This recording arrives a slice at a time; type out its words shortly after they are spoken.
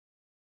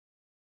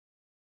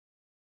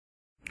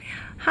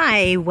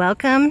Hi,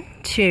 welcome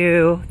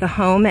to the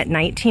home at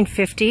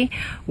 1950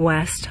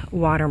 West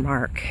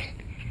Watermark.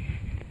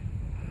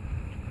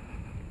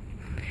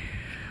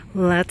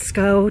 Let's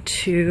go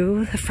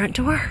to the front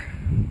door.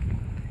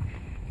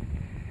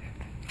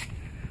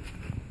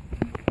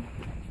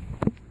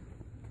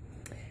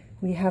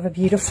 We have a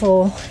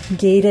beautiful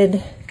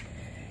gated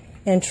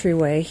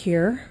entryway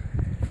here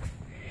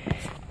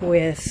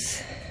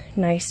with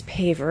nice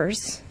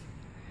pavers.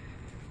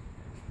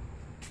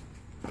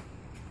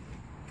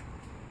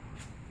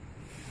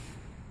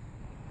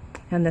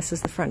 And this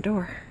is the front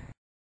door.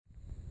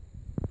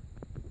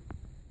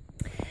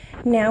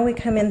 Now we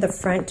come in the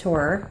front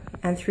door,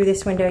 and through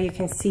this window you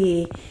can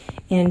see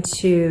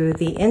into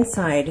the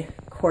inside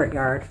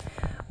courtyard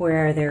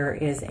where there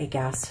is a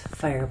gas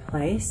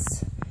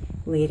fireplace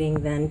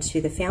leading then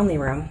to the family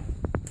room.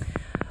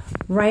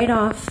 Right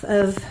off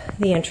of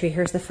the entry,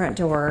 here's the front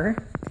door,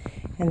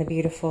 and the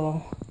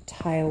beautiful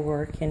tile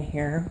work in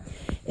here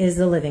is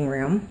the living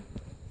room.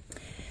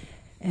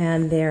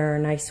 And there are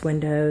nice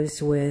windows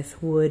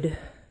with wood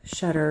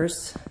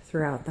shutters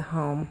throughout the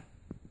home.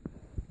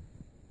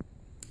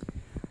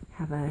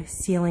 Have a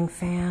ceiling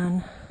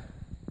fan.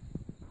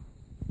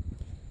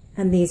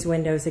 And these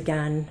windows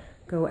again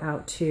go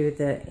out to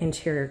the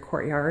interior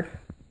courtyard.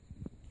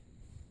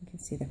 You can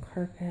see the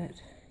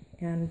carpet,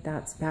 and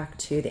that's back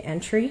to the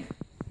entry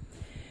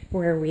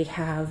where we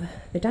have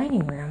the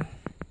dining room.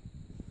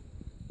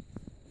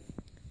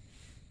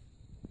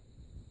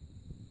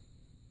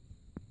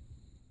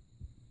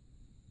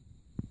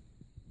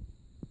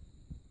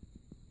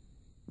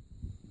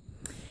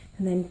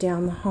 And then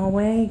down the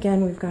hallway,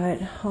 again, we've got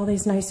all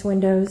these nice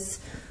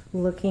windows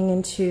looking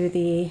into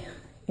the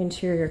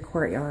interior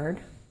courtyard.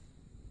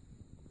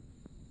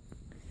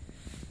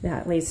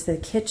 That leads to the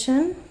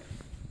kitchen,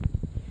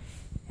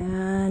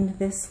 and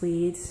this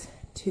leads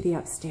to the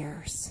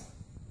upstairs.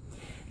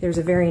 There's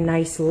a very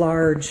nice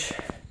large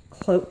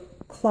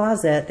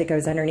closet that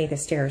goes underneath the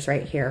stairs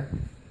right here.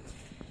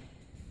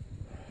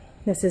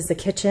 This is the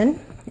kitchen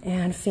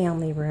and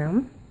family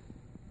room,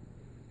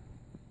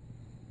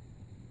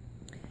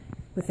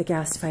 with a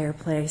gas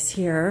fireplace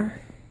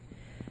here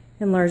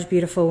and large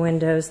beautiful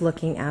windows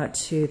looking out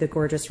to the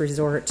gorgeous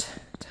resort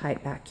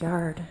type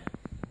backyard.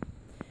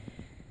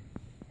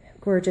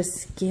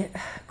 Gorgeous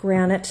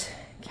granite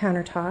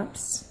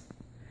countertops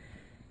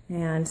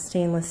and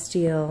stainless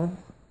steel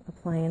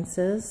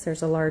appliances.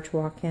 There's a large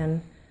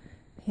walk-in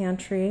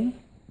pantry,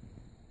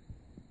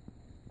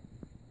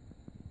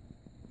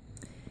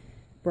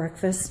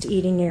 breakfast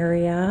eating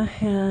area,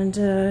 and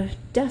a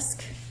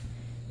desk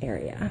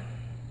area.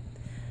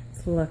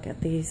 Look at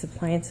these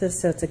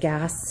appliances. So it's a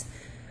gas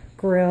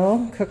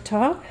grill,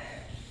 cooktop,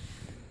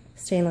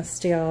 stainless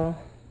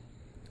steel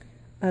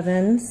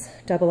ovens,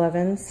 double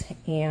ovens,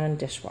 and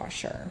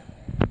dishwasher.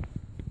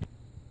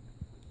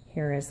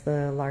 Here is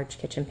the large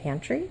kitchen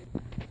pantry.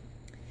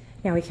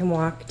 Now we can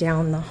walk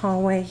down the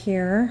hallway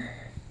here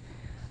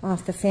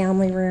off the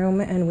family room,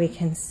 and we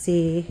can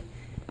see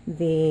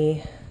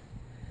the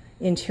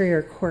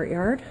interior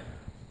courtyard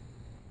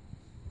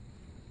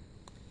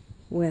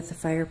with a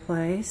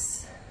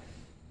fireplace.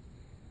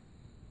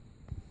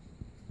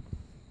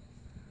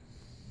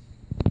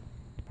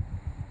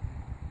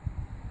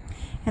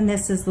 And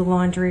this is the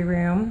laundry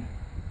room,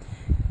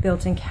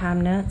 built-in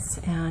cabinets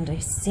and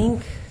a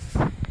sink,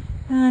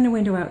 and a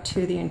window out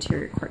to the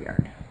interior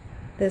courtyard.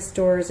 This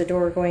door is a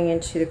door going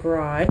into the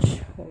garage.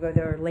 We'll go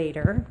there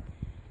later.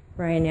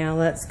 Right now,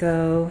 let's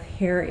go.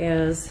 Here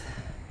is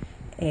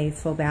a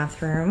full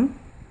bathroom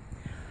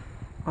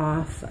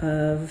off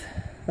of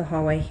the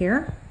hallway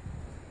here,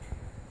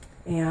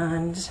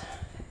 and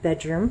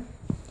bedroom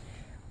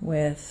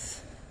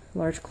with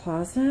large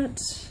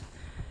closet.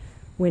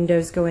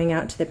 Windows going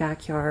out to the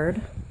backyard,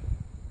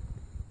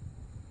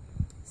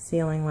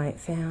 ceiling light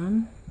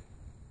fan,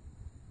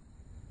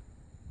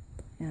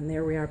 and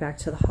there we are back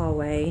to the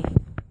hallway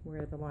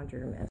where the laundry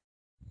room is.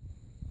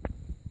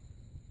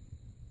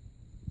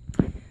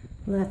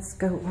 Let's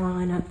go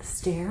on up the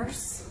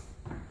stairs.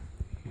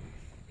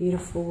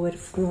 Beautiful wood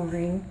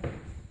flooring,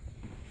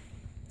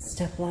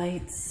 step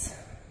lights,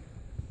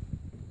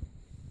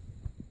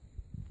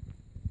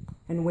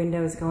 and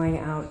windows going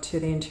out to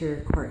the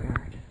interior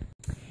courtyard.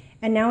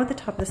 And now at the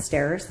top of the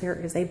stairs, there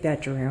is a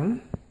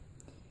bedroom,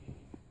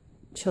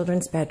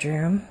 children's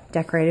bedroom,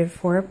 decorated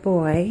for a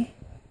boy.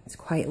 It's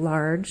quite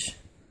large.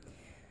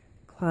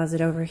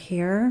 Closet over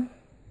here.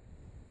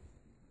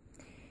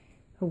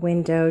 A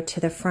window to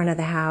the front of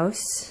the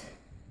house.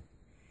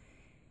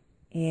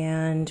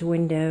 And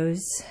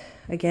windows,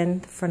 again,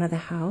 the front of the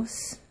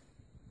house.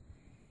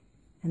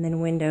 And then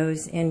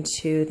windows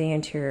into the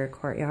interior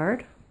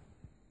courtyard.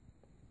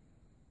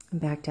 And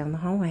back down the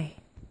hallway.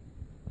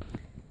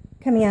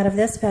 Coming out of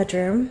this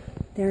bedroom,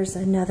 there's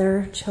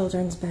another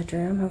children's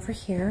bedroom over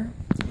here.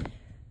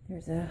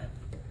 There's a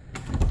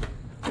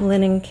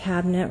linen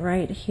cabinet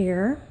right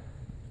here.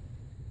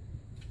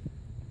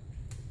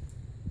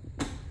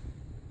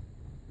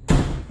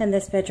 And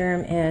this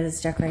bedroom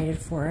is decorated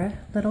for a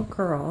little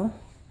girl.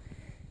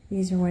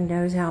 These are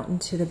windows out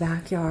into the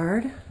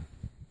backyard.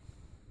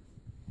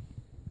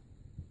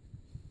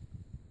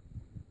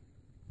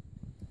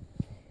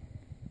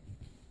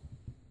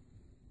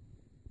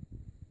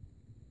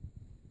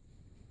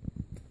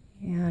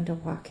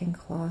 walk-in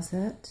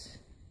closet.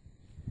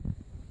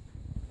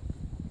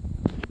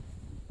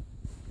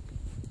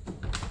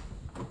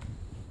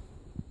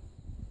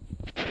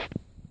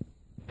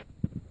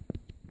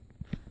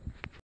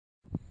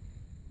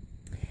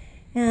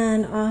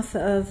 And off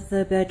of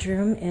the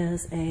bedroom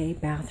is a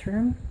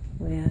bathroom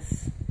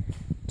with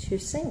 2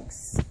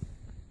 sinks.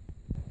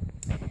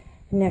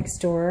 Next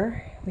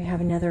door, we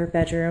have another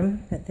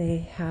bedroom that they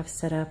have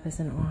set up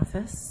as an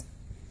office.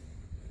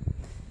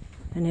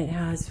 And it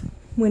has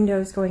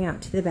windows going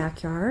out to the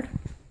backyard.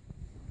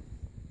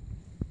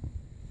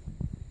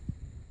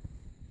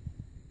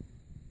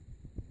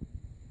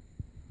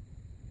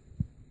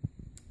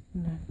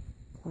 And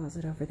a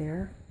closet over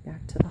there,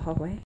 back to the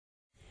hallway.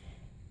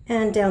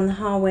 And down the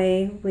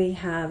hallway, we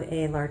have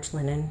a large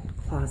linen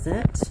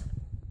closet.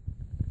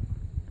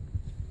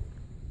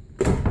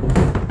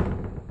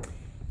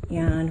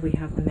 And we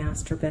have the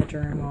master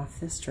bedroom off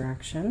this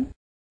direction.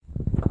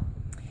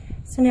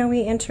 So now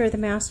we enter the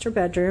master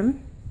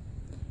bedroom,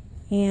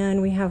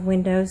 and we have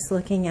windows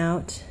looking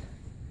out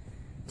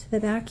to the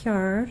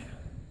backyard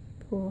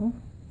pool.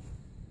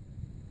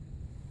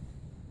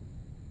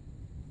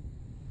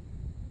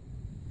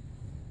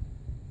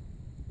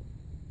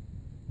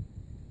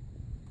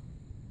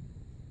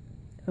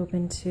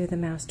 Open to the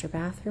master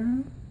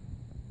bathroom.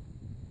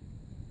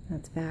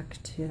 That's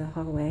back to the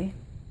hallway.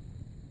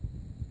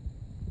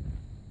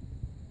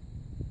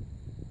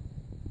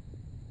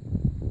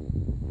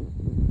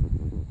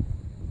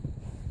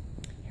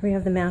 Here we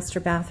have the master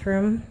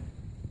bathroom,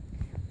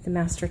 the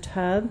master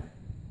tub.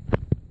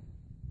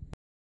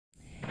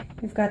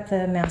 We've got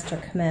the master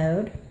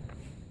commode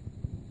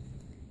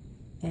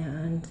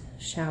and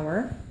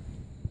shower,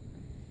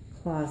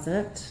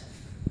 closet,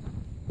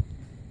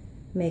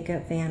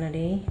 makeup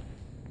vanity,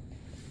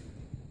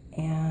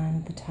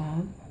 and the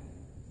tub,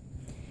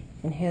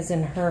 and his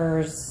and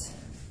hers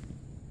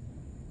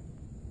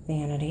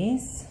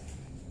vanities.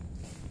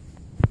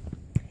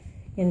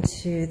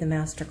 Into the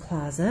master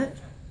closet,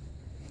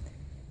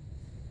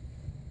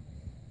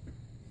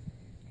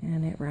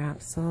 and it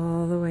wraps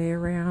all the way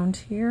around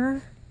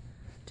here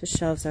to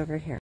shelves over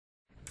here.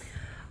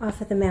 Off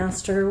of the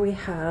master, we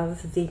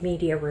have the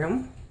media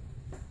room.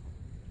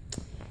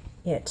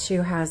 It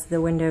too has the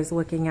windows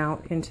looking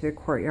out into the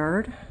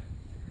courtyard,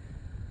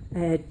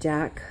 a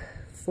deck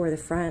for the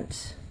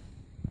front,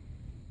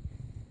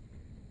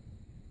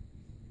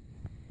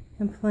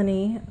 and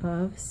plenty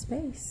of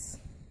space.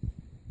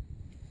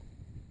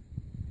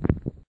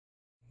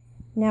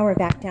 Now we're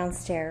back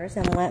downstairs,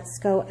 and let's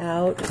go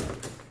out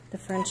the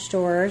French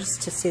doors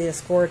to see this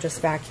gorgeous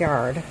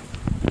backyard.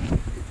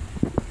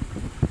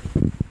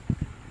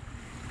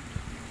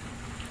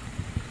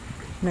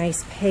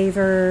 Nice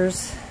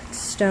pavers,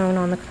 stone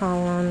on the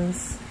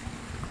columns,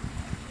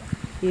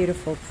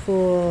 beautiful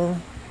pool,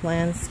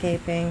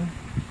 landscaping,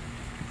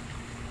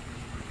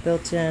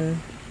 built-in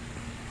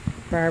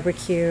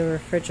barbecue,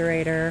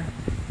 refrigerator.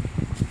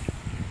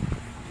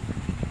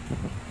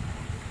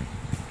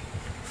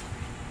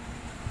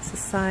 It's a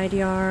side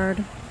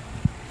yard.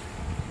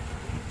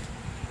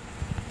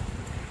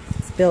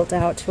 It's built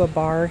out to a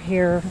bar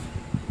here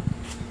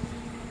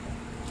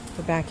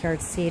for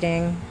backyard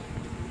seating.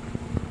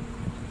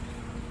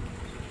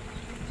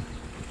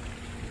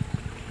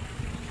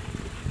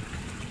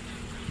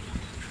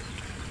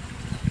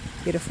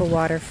 Beautiful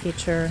water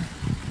feature.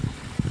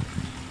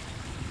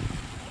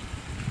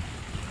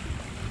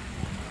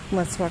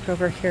 Let's walk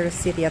over here to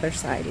see the other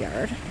side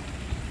yard.